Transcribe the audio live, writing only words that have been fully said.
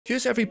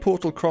Here's every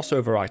Portal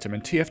crossover item in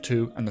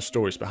TF2 and the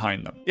stories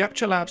behind them. The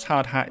Aperture Labs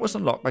Hard Hat was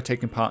unlocked by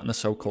taking part in the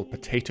so-called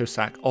Potato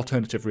Sack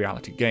alternative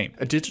reality game,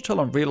 a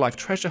digital and real-life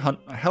treasure hunt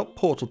that helped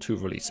Portal 2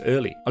 release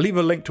early. I'll leave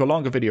a link to a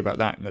longer video about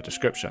that in the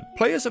description.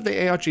 Players of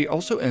the ARG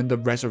also earned the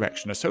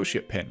Resurrection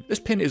Associate pin. This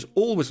pin is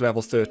always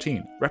level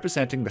 13,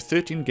 representing the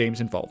 13 games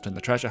involved in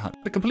the treasure hunt.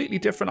 A completely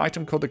different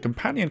item called the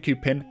Companion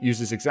Cube pin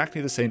uses exactly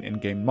the same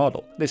in-game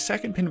model. This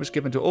second pin was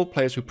given to all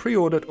players who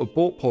pre-ordered or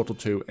bought Portal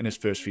 2 in its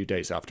first few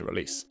days after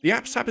release. The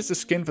Ap-Sap is the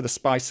skin for the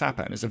Spy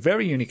Sapper and is a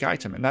very unique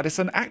item in that it's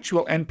an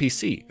actual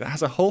NPC that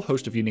has a whole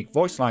host of unique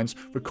voice lines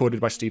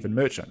recorded by Stephen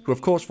Merchant, who of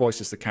course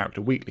voices the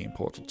character Wheatley in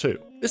Portal 2.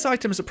 This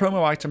item is a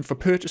promo item for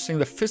purchasing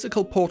the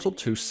physical Portal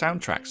 2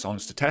 soundtrack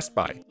songs to test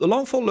by.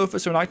 The Fall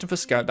Loafers are an item for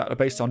Scout that are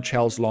based on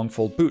Chell's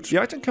Fall boots. The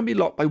item can be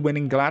locked by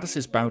winning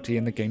Gladys's bounty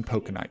in the game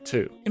Poker Night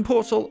 2. In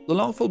Portal,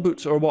 the Fall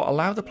boots are what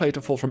allow the player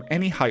to fall from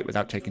any height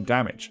without taking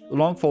damage.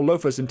 The Fall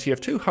Loafers in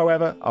TF2,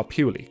 however, are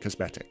purely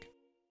cosmetic.